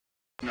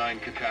9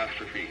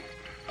 catastrophe.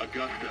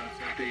 Augusta,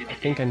 stage I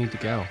think I need to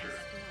go.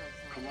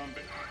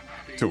 Columbus,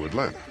 To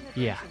Atlanta.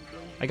 Yeah,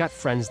 I got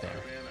friends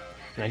there.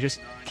 And I just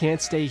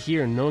can't stay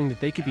here knowing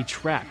that they could be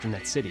trapped in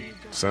that city.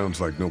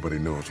 Sounds like nobody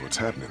knows what's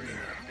happening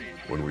there.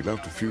 When we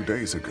left a few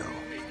days ago,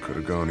 could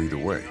have gone either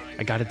way.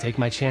 I gotta take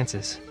my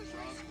chances.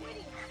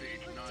 Roswell,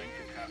 stage 9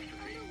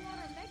 catastrophe.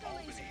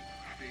 Albany,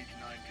 stage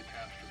 9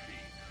 catastrophe.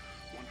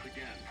 Once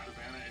again,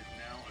 Savannah is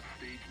now a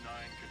stage 9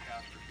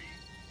 catastrophe.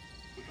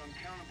 With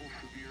uncountable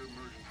severe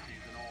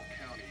emergencies in all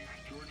counties,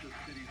 Georgia's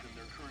cities and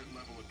their current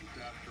level of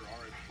disaster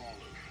are as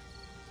follows.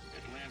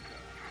 Atlanta,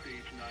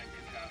 stage 9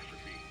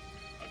 catastrophe.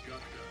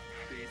 Augusta,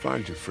 stage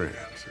Find your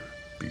friends.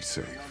 Be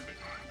safe.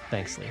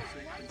 Thanks, Lee.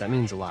 That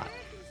means a lot.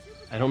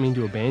 I don't mean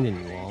to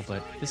abandon you all,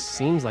 but this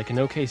seems like an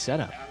okay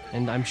setup.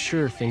 And I'm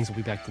sure things will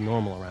be back to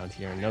normal around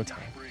here in no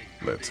time.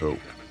 Let's hope.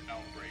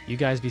 You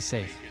guys be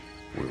safe.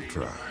 We'll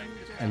try.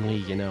 And Lee,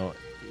 you know,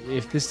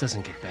 if this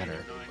doesn't get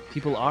better,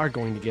 people are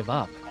going to give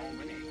up.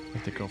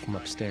 Like the girl from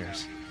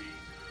upstairs.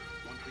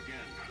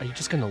 Are you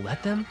just gonna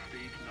let them?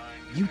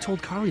 You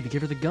told Carly to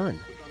give her the gun.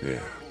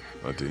 Yeah,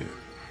 I did.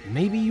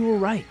 Maybe you were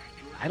right.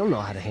 I don't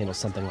know how to handle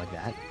something like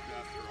that.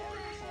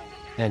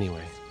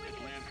 Anyway,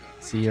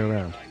 see you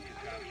around.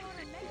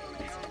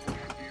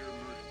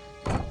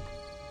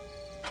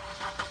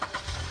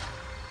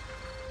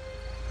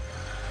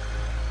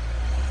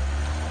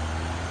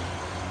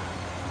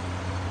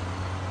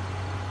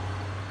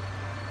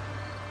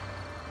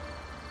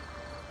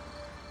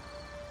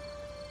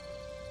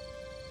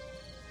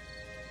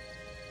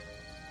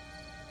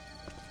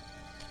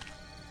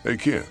 Hey,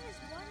 Ken.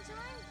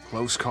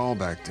 Close call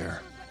back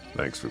there.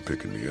 Thanks for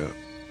picking me up.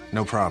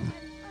 No problem.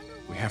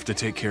 We have to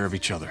take care of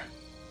each other.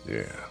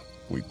 Yeah,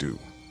 we do.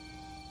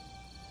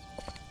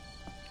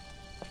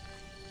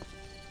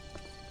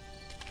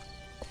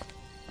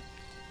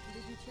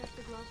 Did you check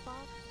the glove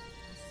box?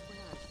 I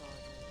swear I saw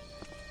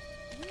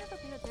it. You never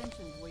pay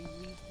attention the way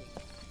we think.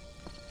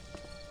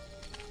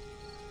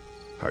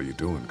 How you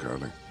doing, Carly?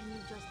 Can you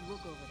just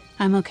look over there?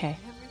 I'm okay.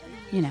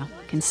 You know,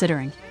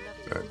 considering.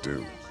 I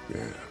do,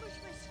 yeah.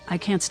 I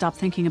can't stop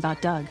thinking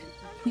about Doug.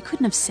 We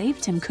couldn't have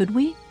saved him, could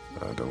we?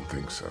 I don't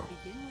think so.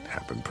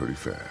 Happened pretty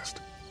fast.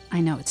 I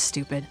know it's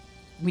stupid.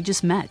 We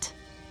just met.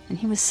 And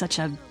he was such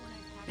a...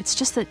 It's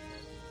just that...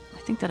 I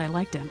think that I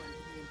liked him.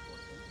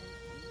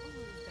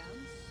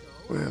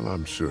 Well,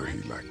 I'm sure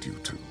he liked you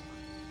too.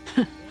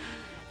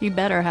 You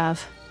better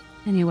have.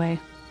 Anyway,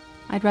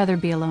 I'd rather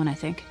be alone, I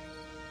think.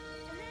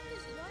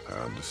 I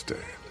understand.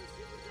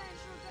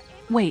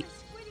 Wait,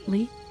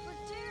 Lee?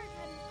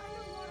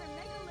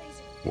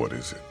 What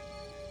is it?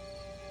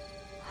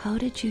 How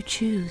did you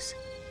choose?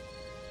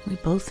 We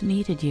both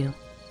needed you.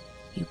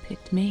 You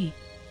picked me.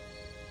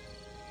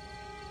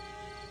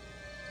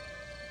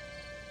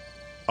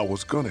 I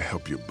was gonna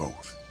help you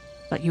both.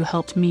 But you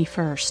helped me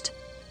first.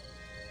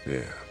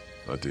 Yeah,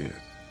 I did.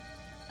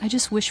 I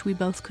just wish we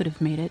both could have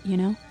made it, you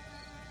know?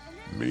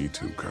 Me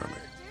too, Carly.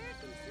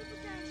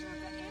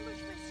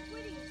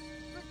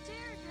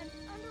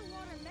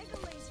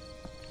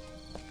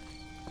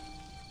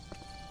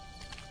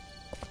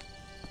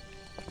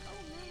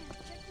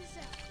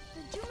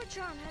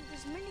 Had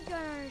this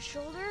minigun on his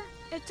shoulder.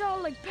 It's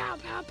all like pow,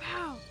 pow,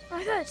 pow.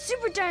 I thought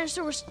Super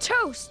Dinosaur was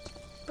toast.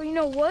 But you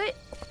know what?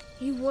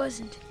 He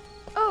wasn't.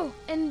 Oh,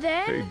 and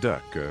then... Hey,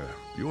 Duck,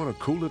 you wanna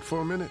cool it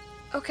for a minute?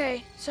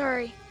 Okay,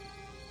 sorry.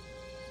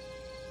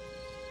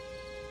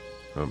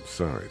 I'm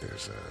sorry,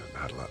 there's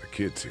not a lot of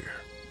kids here.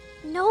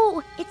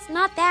 No, it's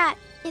not that.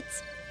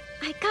 It's...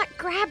 I got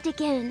grabbed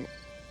again.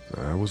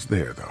 I was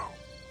there, though.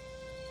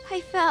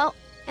 I fell,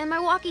 and my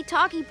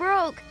walkie-talkie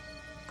broke.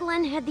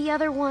 Glenn had the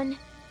other one.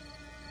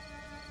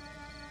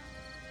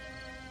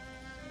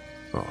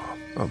 Oh,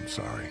 I'm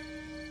sorry.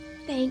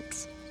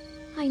 Thanks.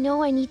 I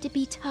know I need to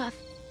be tough.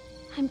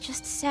 I'm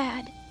just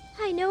sad.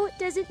 I know it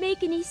doesn't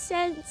make any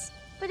sense,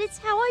 but it's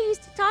how I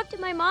used to talk to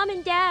my mom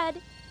and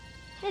dad.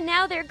 And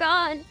now they're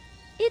gone.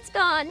 It's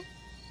gone.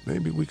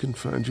 Maybe we can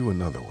find you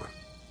another one.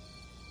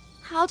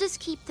 I'll just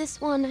keep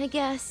this one, I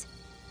guess.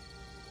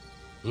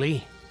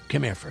 Lee,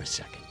 come here for a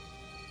second.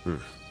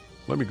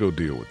 Let me go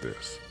deal with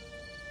this.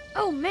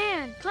 Oh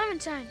man,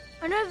 Clementine,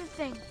 another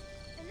thing.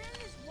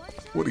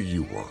 What do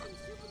you want?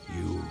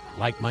 You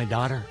like my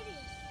daughter?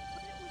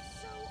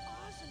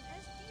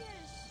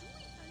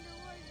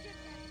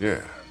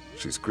 Yeah,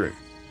 she's great.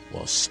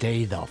 Well,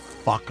 stay the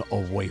fuck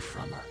away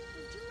from her.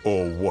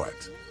 Or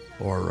what?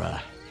 Or,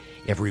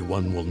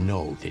 everyone will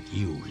know that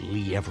you,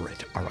 Lee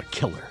Everett, are a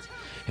killer.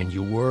 And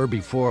you were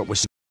before it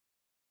was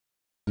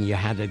you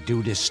had to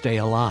do to stay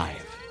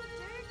alive.